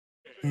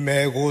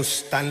Me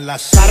gustan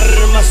las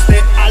armas de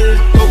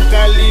alto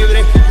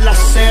calibre,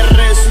 las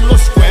R's,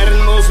 los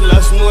cuernos,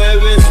 las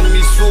 9, mi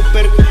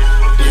super.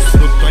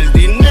 Disfruto el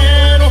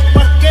dinero,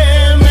 pa'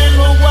 que me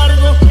lo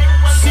guardo,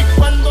 si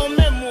cuando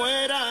me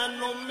muera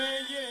no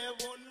me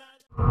llevo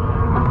nada.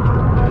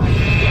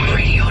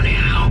 Radio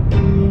now.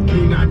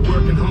 You're not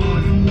working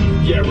hard.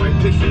 Yeah,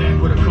 right, picture that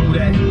with a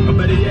Kodak. Or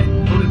better yet,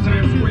 on the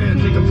Times Square,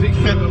 take a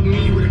picture of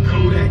me with a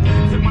Kodak.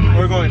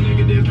 We're going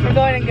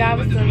to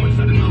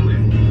Galveston.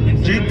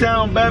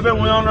 G-Town, baby,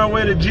 we're on our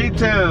way to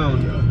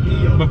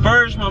G-Town. But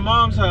first, my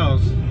mom's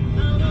house.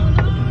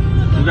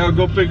 We gotta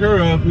go pick her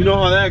up. You know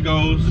how that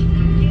goes.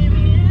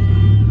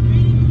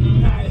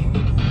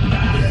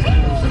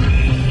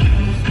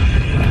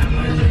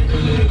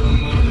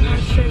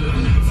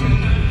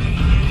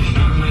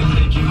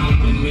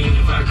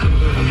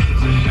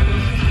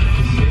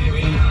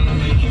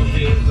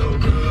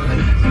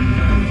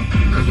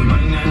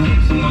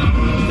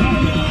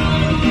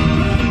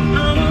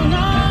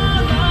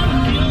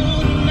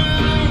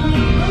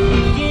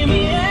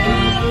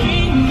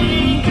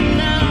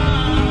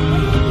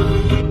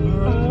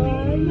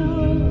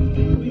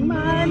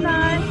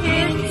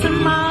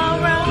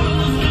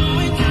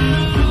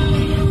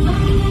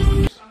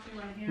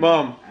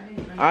 Mom,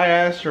 I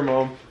asked her,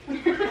 Mom.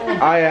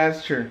 I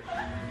asked her.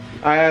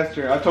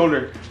 I told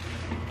her.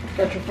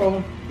 Got your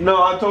phone?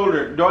 No, I told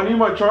her, do I need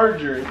my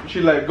charger?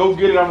 She like, go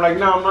get it. I'm like,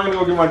 no, I'm not gonna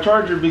go get my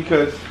charger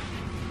because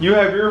you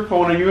have your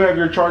phone and you have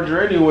your charger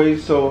anyway,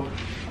 so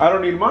I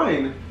don't need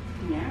mine.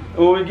 Yeah.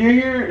 When we get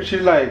here,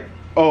 she's like,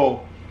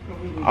 oh,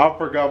 I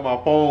forgot my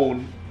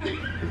phone.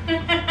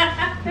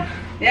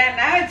 Yeah,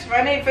 now it's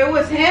funny. If it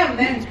was him,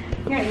 then...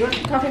 Yeah, you want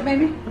some coffee,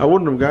 baby? I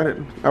wouldn't have got it.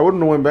 I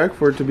wouldn't have went back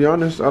for it, to be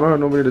honest. I don't have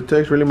nobody to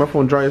text. Really, my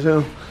phone dry as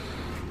hell.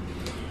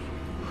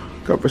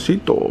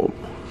 Cafecito.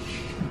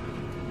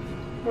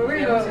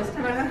 We're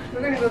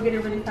gonna go get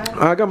it really fast.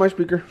 I got my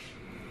speaker.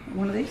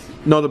 One of these?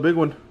 No, the big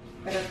one.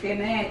 Pero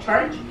tiene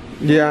charge?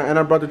 Yeah, and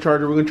I brought the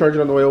charger. We're gonna charge it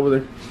on the way over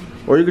there.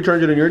 Or you can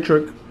charge it in your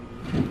truck.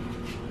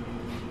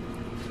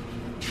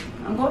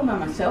 I'm going by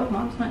myself.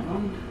 Mom's not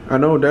going. I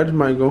know, Dad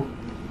might go.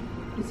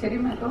 He said he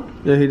might go?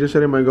 Yeah, he just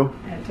said he might go.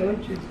 I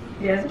told you.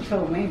 He hasn't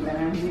told me, but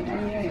I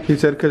knew. He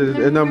said because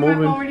it's not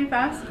moving. Can I go really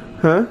fast?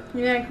 Huh?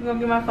 Yeah, I can go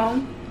get my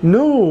phone.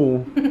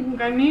 No.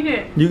 I need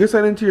it. You can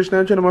sign into your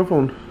Snapchat on my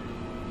phone.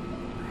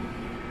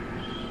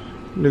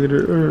 Look at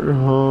it.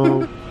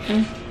 Oh.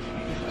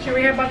 Should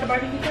we hear about the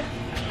barbecue?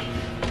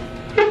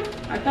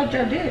 I thought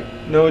y'all did.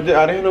 No, I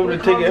didn't know where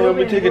to take it. Help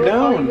me take it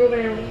down.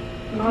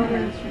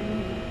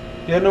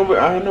 Yeah, no, but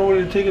I know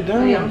where to take it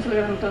down.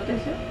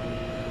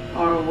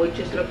 Or we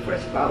just look for a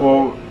spot.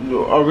 Well,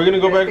 are we gonna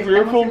go back for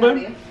your phone,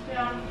 babe?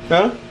 Yeah.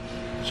 Huh?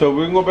 So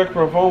we can go back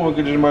for our phone. We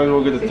could just might as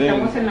well get the thing.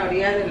 Estamos en la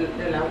orilla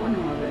del agua, no,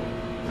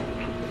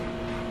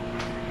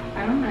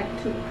 I don't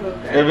like to cook.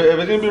 If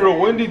it's gonna be real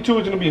windy too,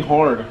 it's gonna be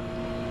hard.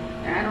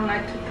 I don't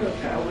like to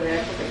cook over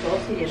there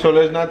because so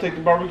let's not take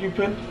the barbecue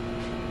pit.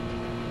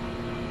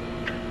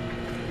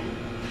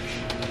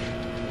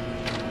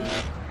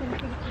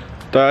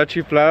 Está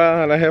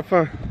chiflada la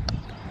jefa.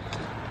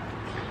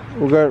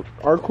 We got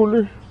our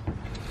cooler,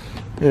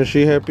 and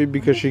she happy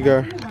because she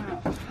got.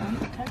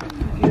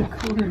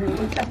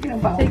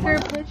 Take her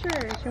a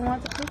picture. She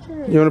wants a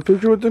picture. You want a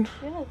picture with it?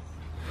 Yes.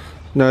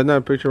 No, it's not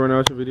a picture right now.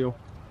 It's a video.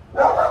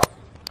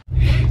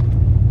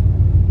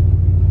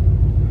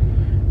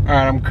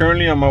 Alright, I'm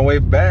currently on my way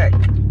back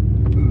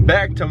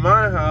to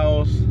my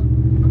house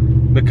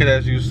because,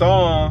 as you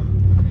saw,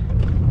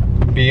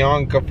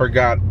 Bianca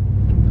forgot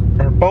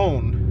her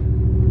phone.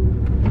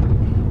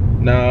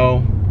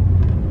 Now,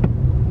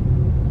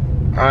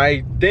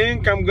 I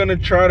think I'm gonna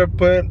try to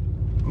put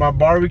my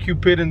barbecue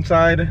pit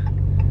inside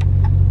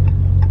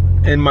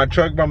in my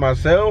truck by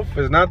myself.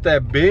 It's not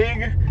that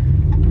big,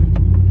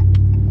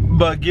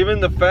 but given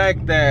the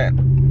fact that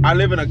I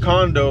live in a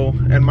condo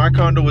and my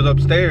condo is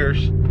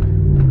upstairs,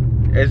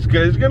 it's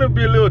gonna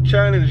be a little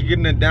challenge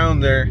getting it down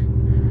there.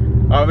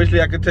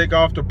 Obviously I could take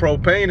off the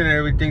propane and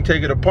everything,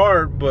 take it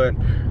apart, but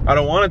I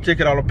don't want to take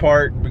it all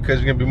apart because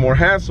it's gonna be more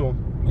hassle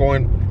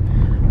going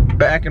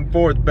back and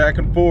forth.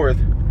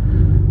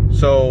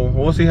 So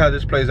we'll see how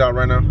this plays out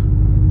right now.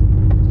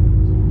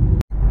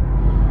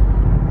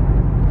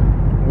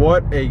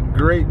 What a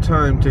great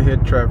time to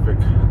hit traffic.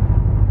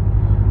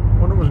 I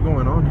wonder what's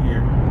going on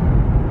here.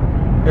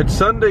 It's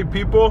Sunday,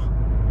 people.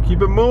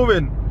 Keep it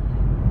moving.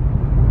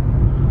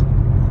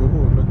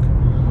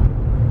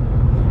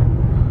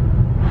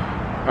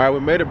 Alright, we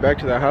made it back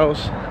to the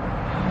house.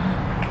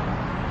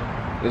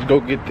 Let's go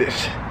get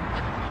this.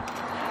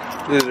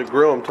 This is a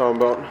grill I'm talking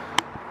about.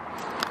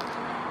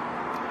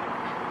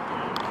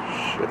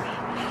 Shit.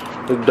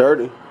 It's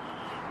dirty.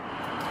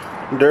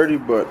 Dirty,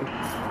 but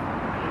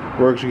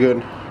works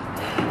good.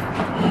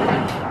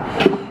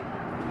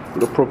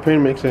 The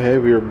propane makes it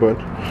heavier, but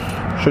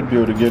should be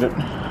able to get it.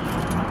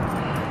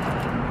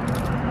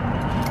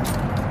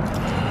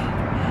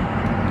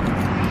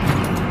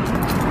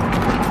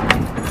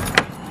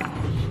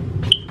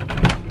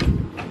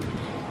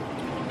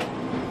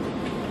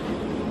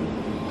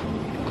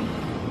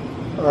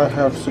 I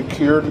have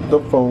secured the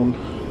phone.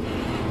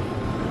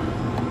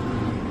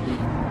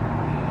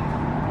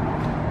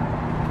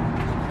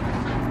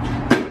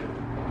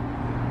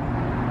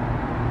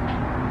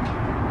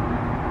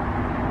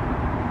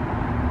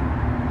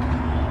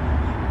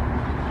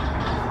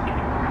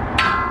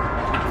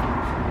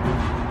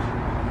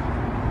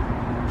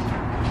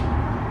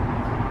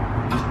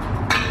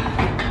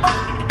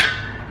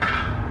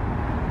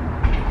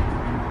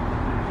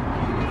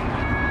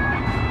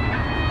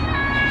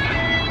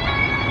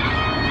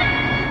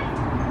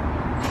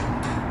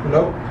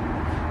 Hello?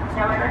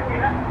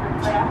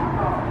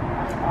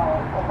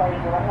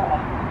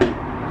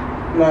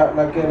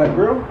 La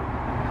girl?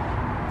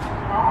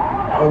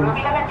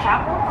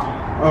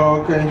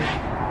 Oh, ok.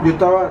 Yo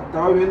estaba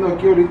viendo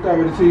aquí ahorita a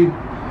ver si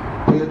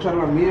podía echar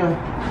la mía.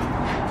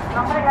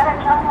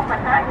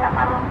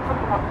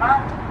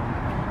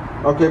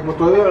 Ok, pues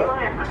todavía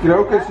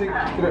creo que sí.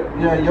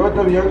 Ya, llévate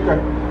a Bianca.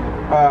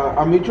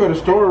 I'll meet you at the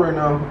store right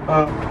now.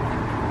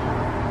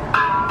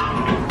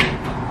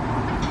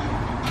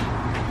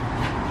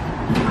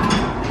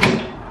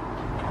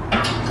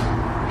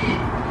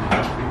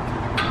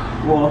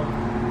 Well,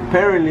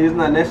 apparently it's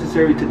not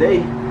necessary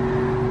today.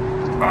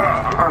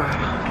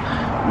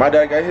 My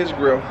dad got his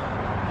grill.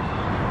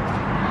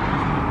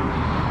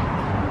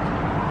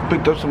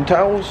 Picked up some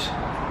towels.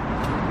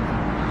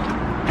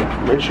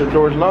 Make sure the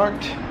door's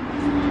locked.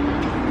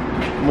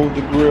 Move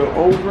the grill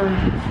over.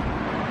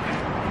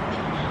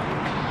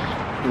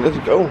 Let's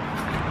go.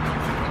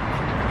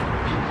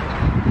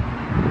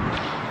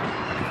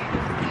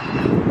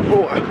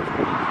 Oh,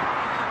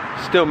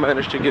 I still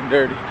managed to get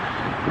dirty.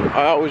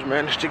 I always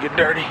manage to get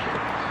dirty.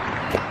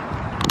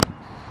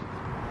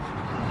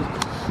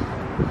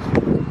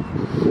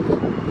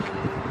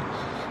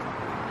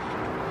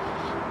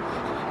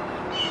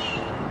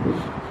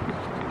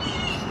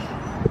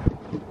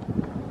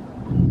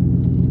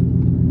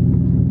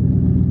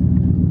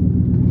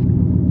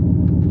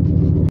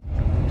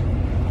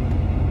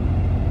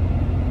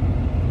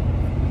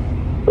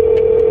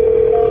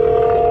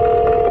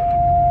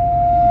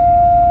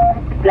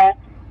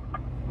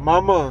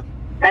 Mama.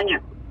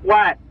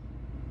 What?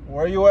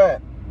 Where you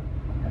at?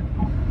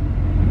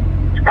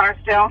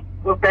 Scarsdale.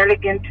 We're barely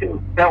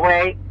into the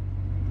way.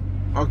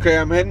 Okay,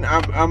 I'm heading.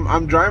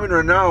 I'm driving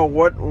right now.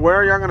 Where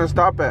are y'all gonna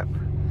stop at?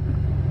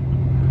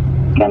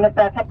 ¿Qué me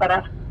estás a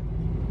parar?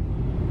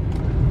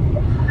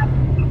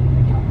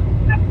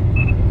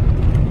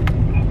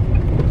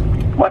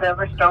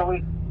 Whatever store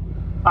we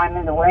find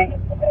in the way.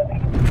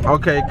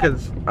 Okay,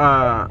 cause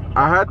I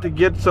had to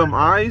get some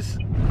ice.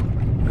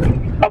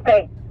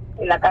 Okay.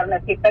 Y la carne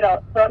sí,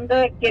 pero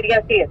 ¿dónde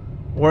querías ir?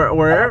 Where?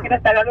 ¿Quieres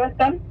hasta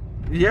Galveston?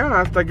 Yeah,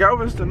 hasta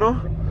Galveston,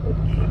 ¿no?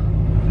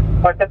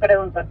 Por te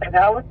pregunto, ¿hasta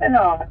Galveston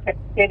o hasta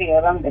City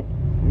o dónde?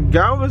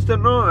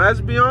 Galveston, no.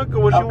 Ask Bianca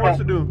what she wants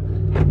to do.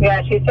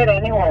 Yeah, she said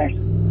anywhere.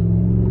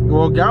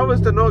 Well,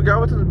 Galveston, no.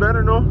 Galveston's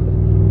better, no?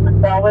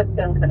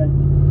 Galveston.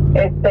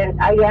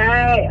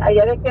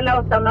 Allá de qué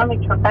lado está una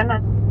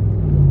Michoacana.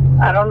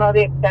 I don't know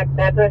the exact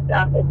address.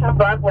 It's on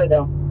Broadway,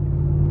 though.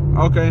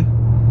 Okay.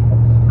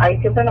 Ahí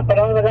siempre nos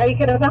paramos, ¿verdad,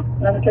 hija? ¿Verdad?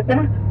 ¿La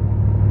muchachana?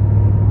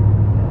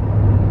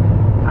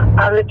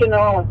 I'll let you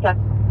know what's up.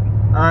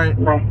 Alright.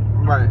 Bye.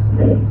 Bye.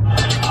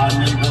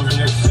 Amigos,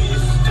 no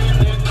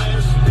existen en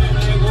este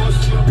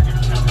negocio que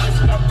te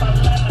escapa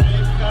la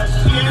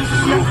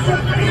recasciencia.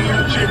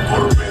 Pinche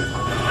Corvette,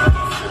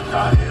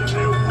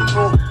 ZR1,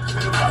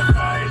 se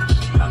baja el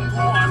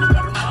chilango, anda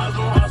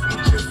armado,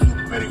 astuche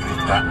super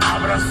grita,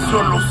 abrazo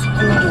los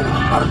humo,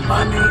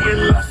 Armani en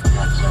las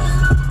cachas,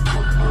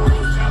 con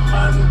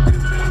diamantes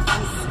de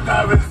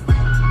Gustaves,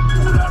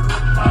 pura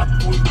ropa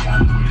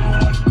apoyando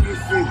al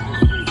 13,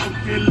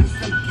 hoteles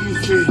al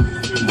 15,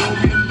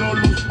 moviendo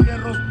los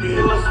fierros,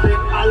 pelas de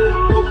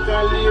alto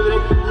calibre,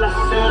 las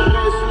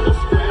R's, los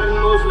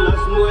cuernos,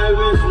 las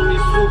 9, mi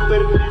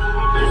super.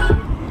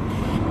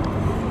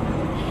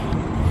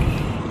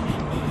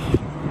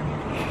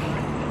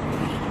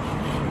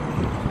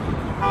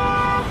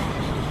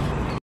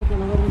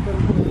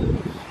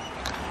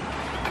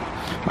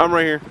 I'm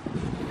right here.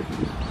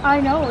 I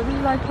know, this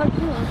is our truck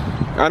too.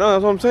 I know,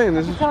 that's what I'm saying.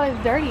 This is. Tell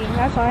it's dirty,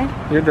 that's fine.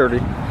 You're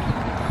dirty.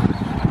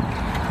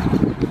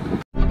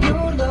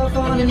 Your love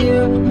falling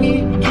near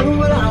me, do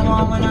what I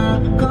want when I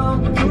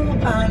come through.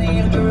 I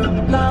need a girl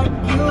like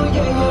you,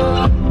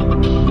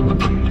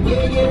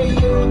 yeah, yeah, yeah,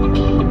 yeah,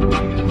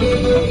 yeah,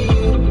 yeah,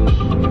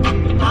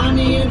 yeah. I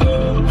need a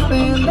girl.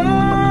 Spend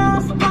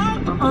last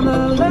night on the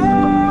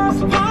last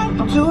flight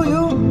to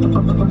you.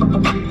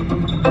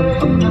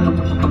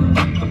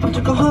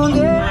 Took a whole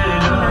day.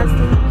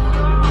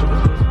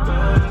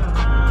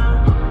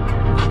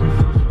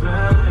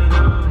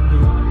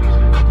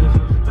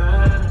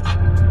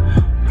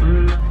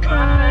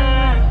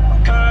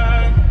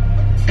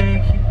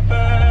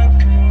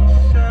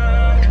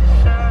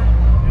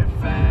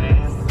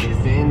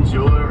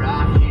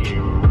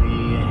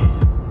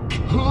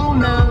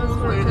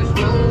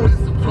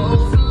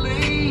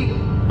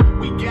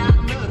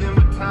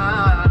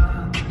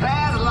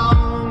 As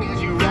long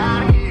as you're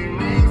right here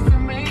next to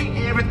me,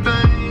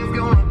 everything's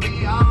gonna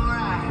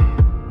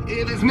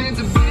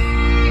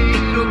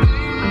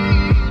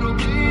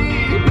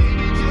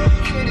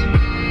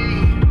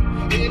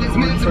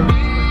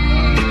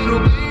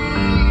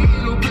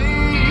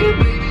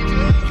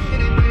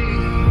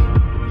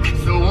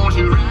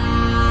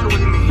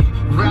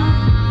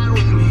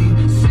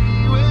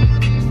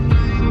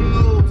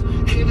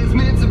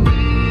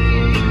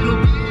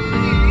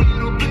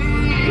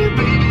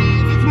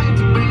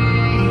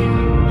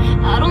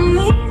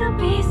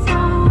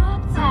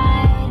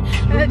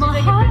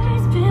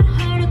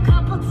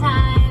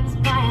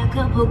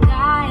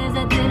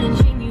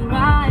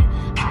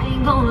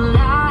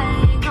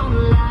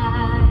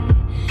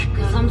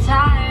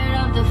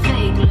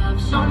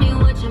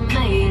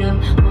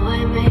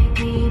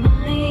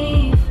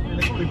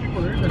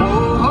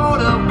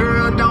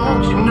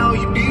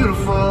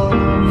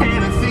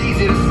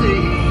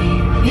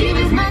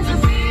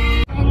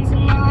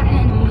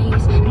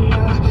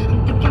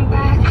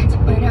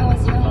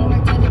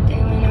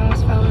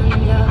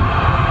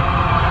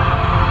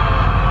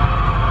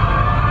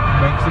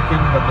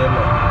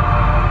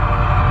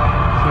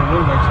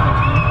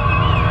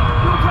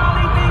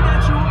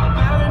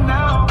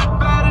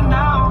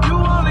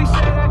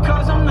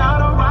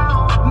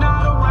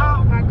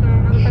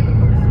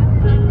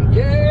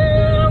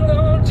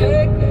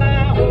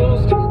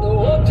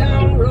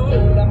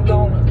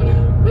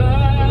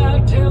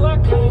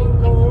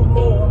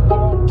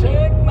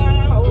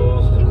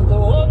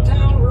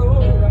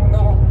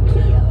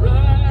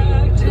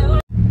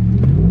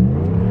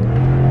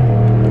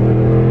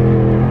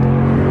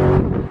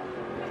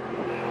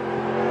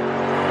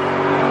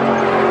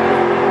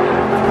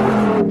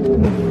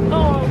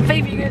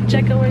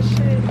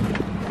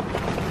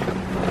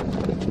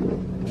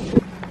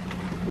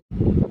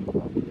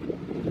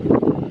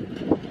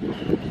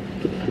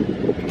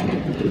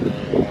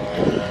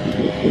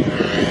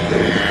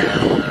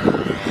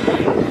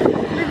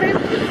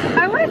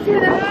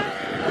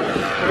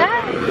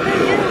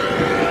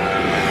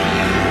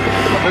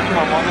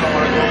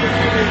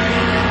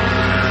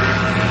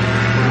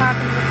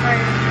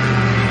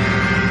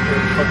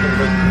fucking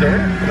the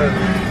dirt, the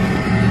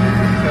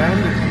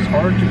sand is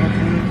hard to go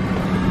through.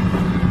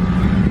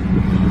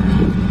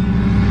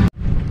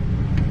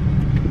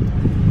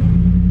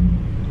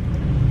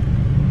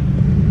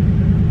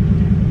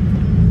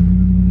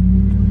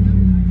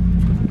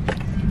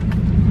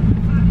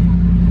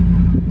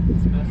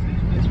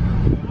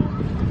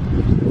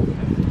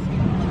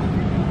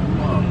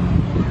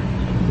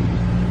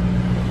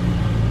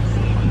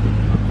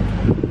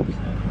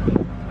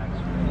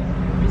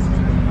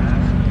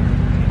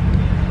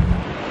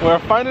 We're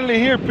finally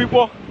here,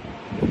 people.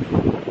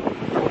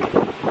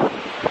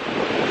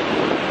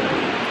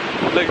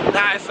 Looks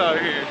nice out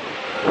here.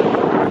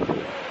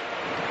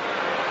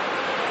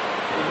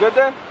 You good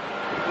there?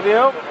 Need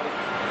help?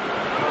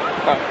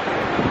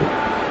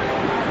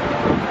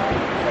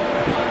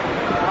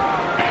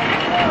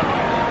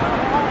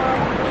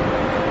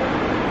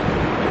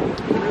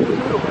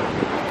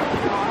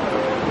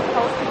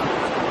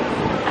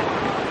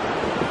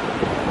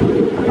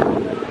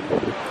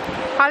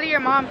 Holler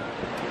your mom.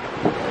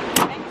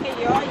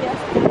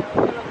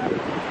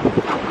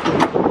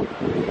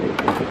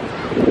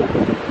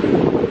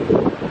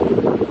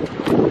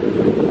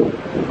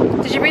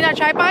 Did you bring that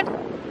tripod?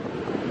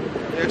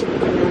 Yeah,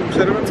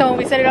 set it up. So when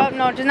we set it up,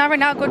 no, just not right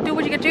now. Go do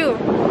what you can do.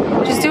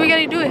 Just do what you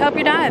gotta do. Help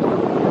your dad.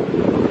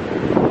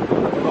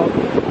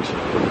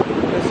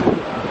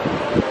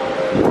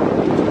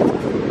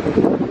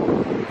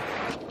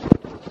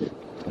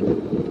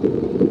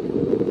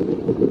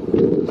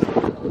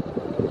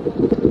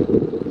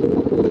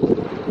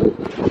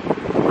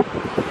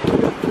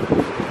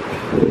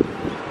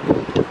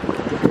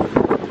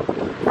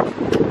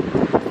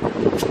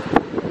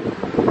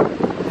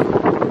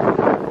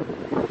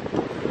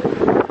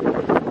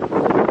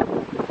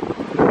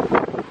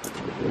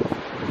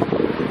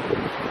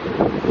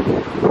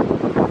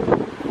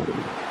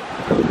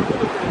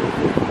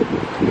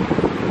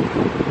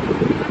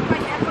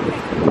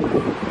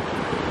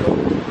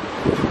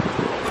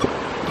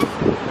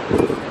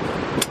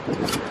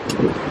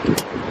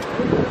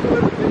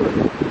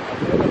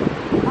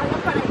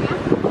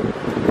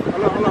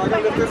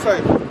 This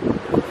side.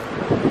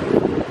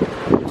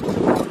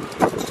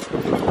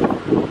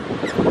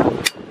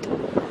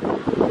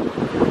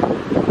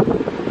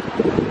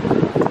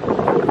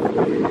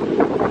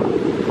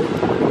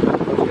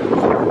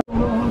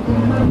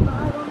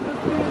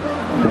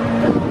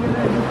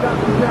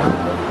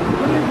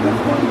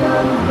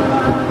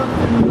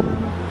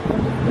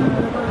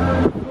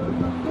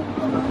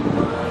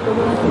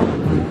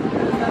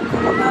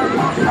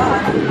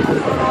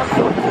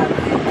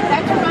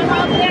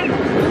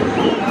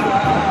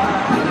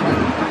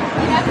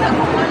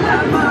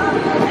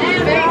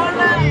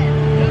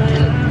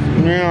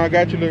 Yeah, I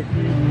got you, look.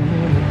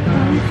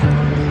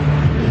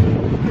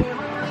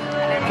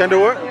 Can do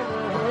what?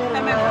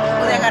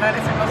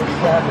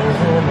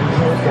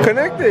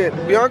 Connected.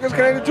 Bianca's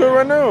connected to it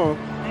right now.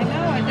 I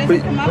know, it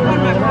doesn't come up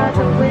on my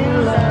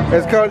phone.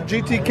 It's called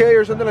GTK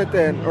or something like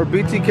that, or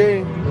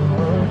BTK.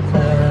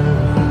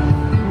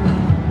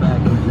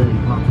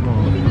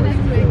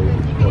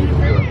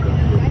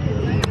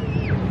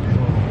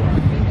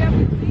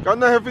 ¿Qué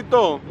onda,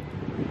 jefito?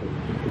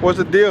 What's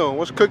the deal?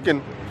 What's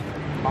cooking?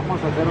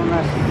 Vamos a hacer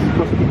unas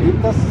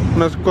costillitas.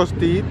 Unas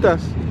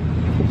costillitas.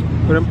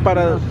 Pero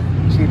para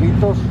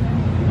Chilitos,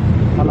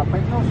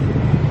 jalapeños.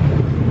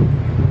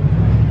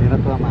 Mira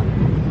toda madre.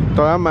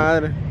 toda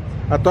madre.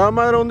 A toda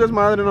madre un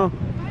desmadre, ¿no?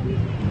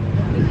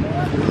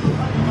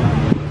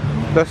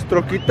 Las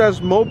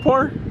troquitas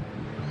Mopar.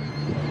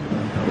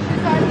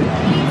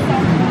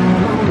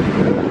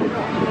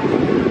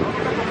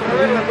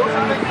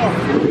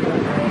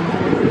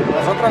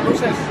 Las otras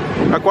luces.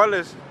 ¿A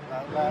cuáles?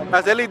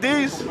 Las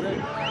LEDs.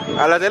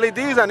 A las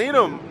LEDs, I need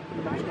them.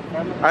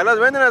 I las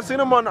venden, I've seen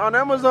them on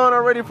Amazon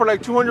already for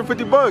like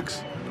 250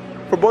 bucks.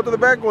 For both of the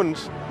back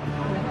ones.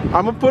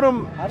 I'm gonna put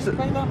them. How do you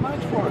pay that much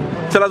for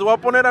it? Se las voy a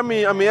poner a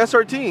mi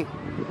SRT.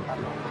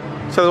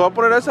 Se las voy a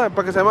poner esa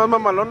para que sea más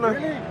mamalona.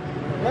 Really?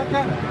 Look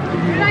at it.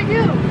 What did I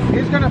do?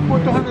 He's gonna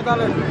put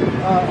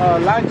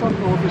 $200 lights on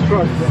his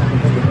truck.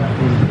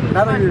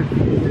 Now that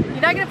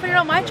You're not gonna put it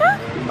on my truck?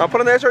 I'll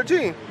put on the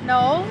SRT.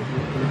 No.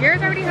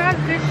 Yours already has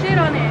good shit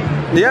on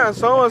it. Yeah,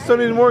 so I still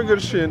need more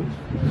good shit.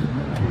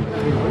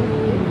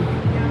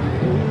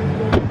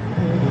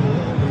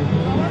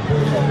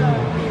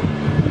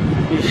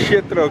 Y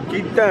shit,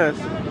 troquitas.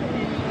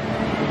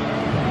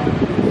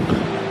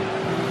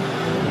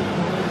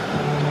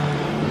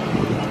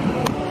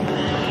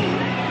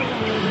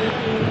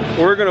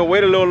 We're gonna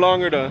wait a little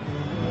longer to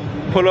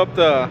pull up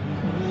the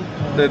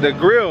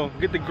grill,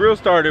 get the grill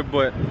started,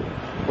 but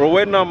we're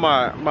waiting on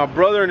my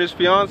brother and his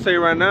fiance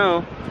right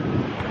now.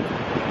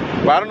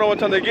 But I don't know what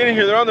time they get in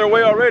here. They're on their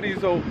way already,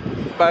 so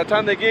by the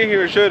time they get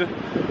here, it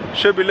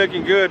should be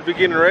looking good, be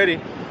getting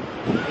ready.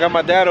 I got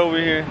my dad over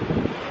here.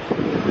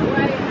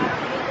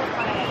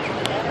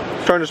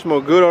 It's starting to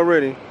smell good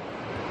already.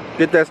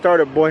 Get that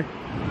started, boy.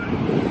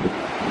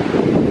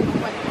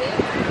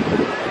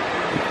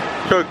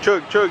 Chug,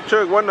 chug, chug,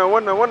 chug. One.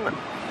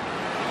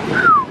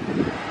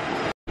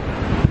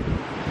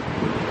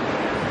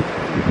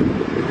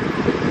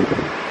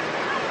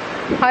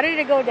 How did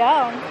it go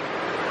down?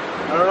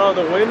 I don't know,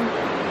 the wind.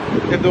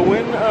 If the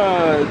wind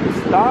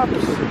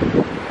stops,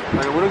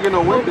 like we don't get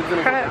no wind, it's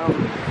gonna go down.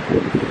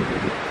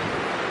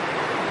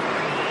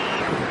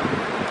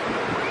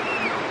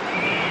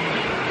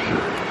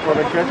 Or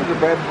the catches a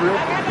bad grip.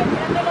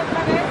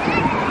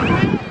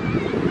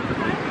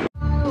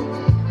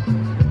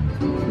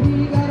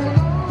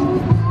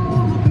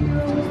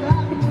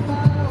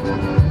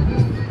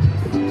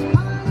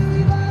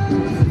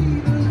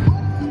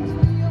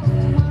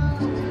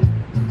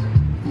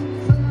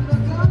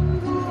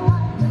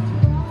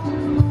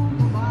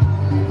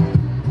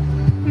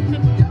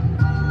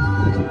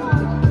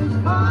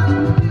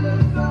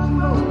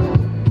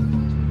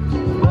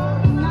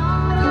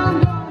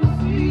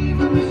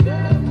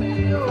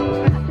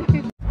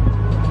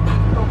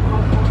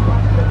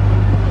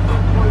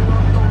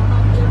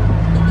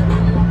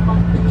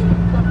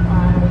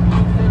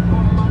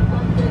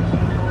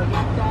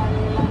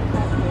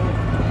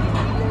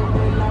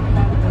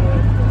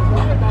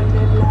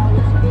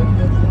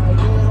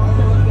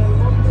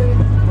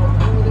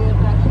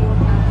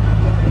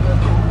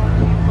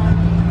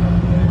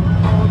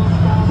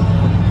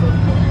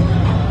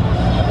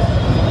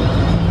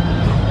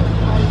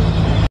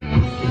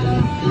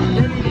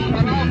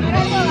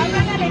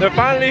 They're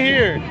finally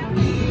here.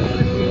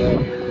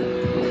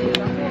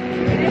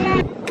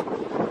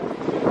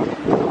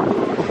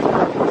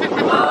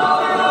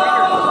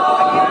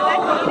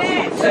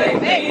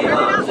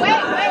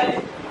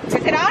 Is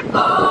it on?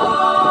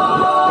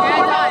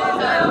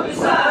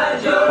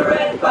 Beside your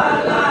red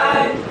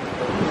light.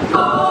 Oh,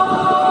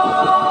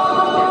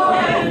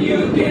 and you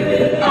give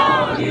it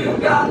all you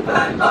got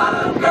back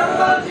bottom,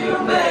 girls. You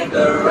make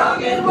the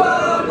rockin'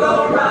 world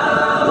go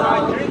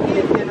round.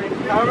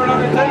 However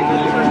long it takes.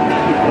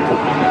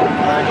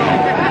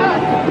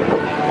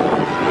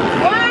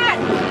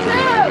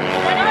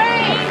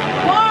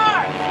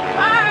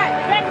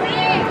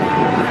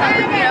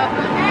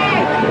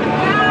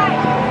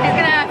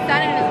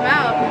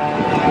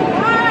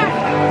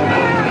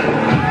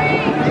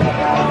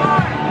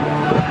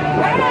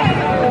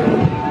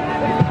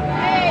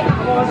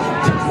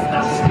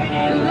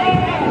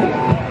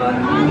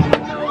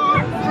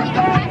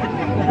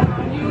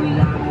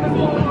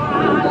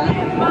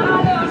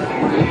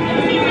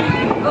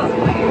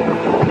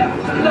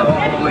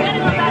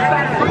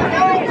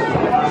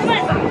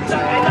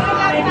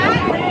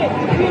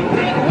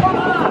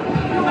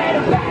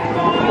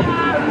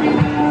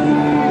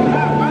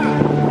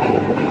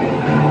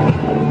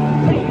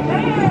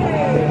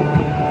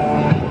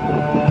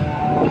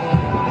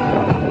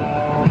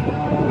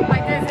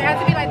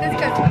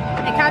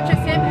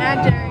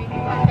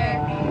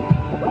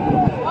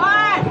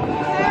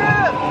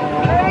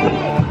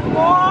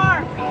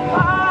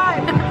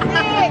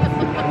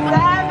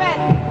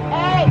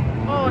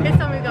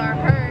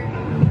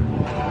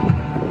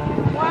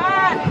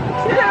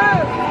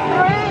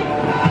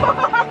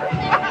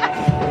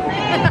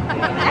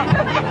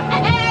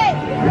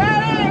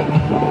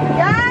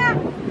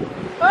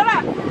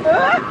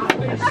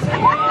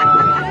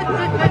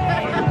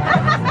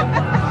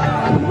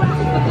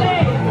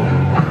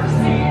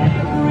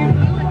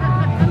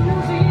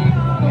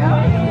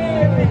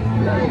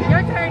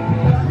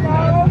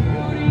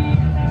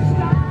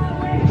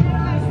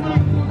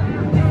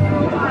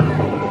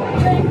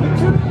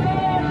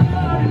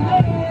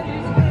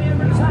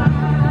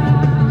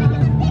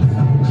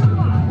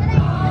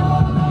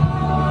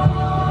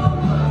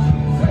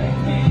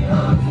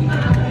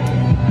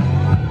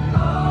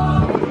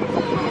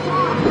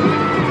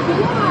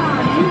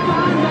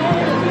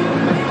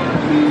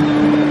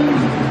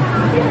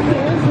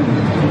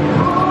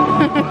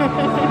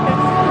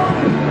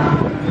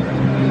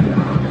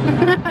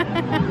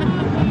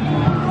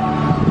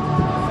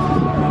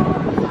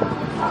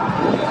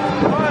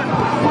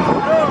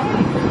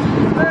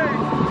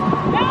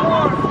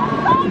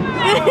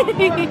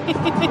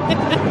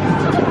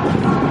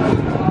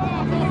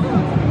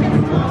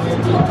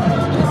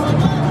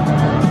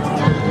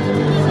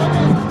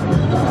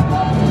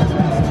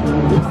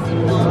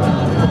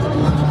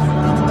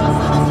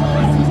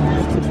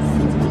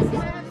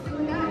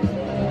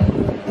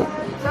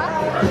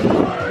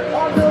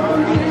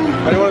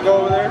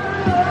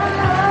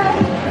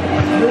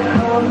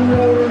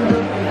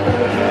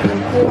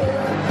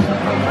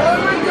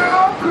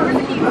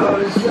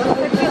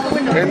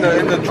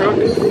 In the truck.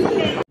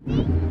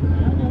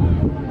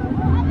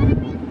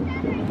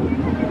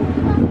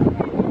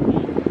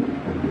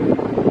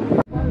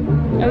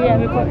 Oh yeah,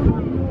 record.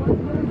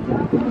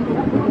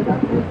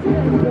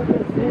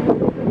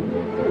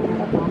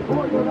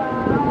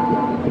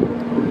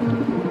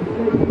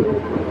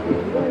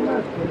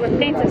 What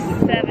things is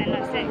 7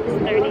 or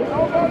 6:30?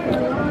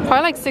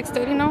 Probably like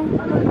 6:30, no?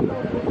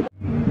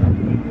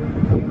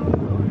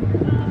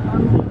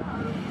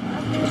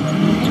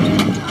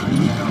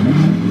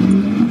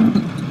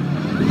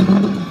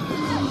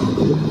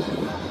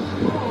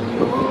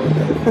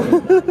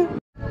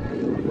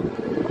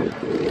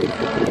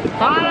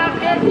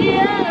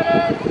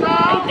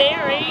 Right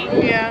there, right?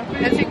 Yeah,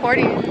 it's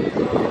recording.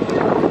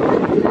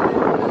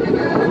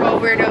 Oh,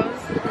 weirdos.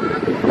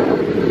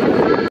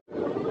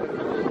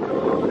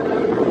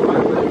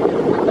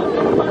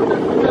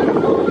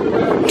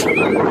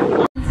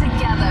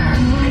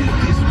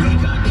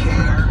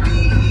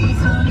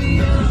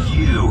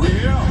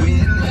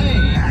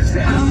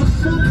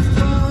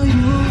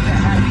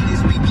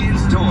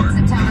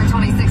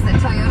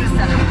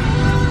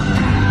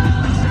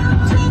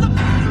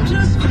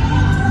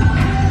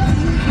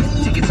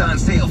 On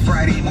sale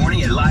Friday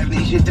morning at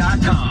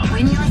livenation.com.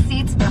 Win your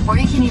seats before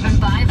you can even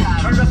buy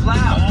them. Turn it up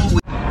loud.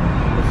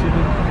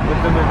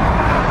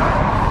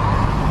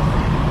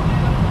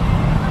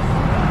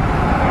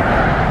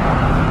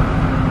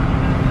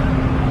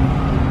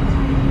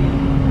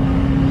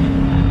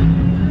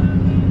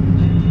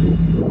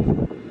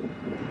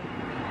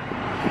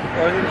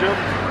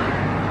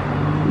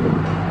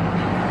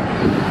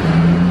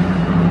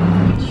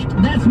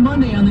 That's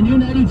Monday on the new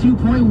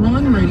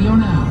 92.1 Radio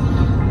Now.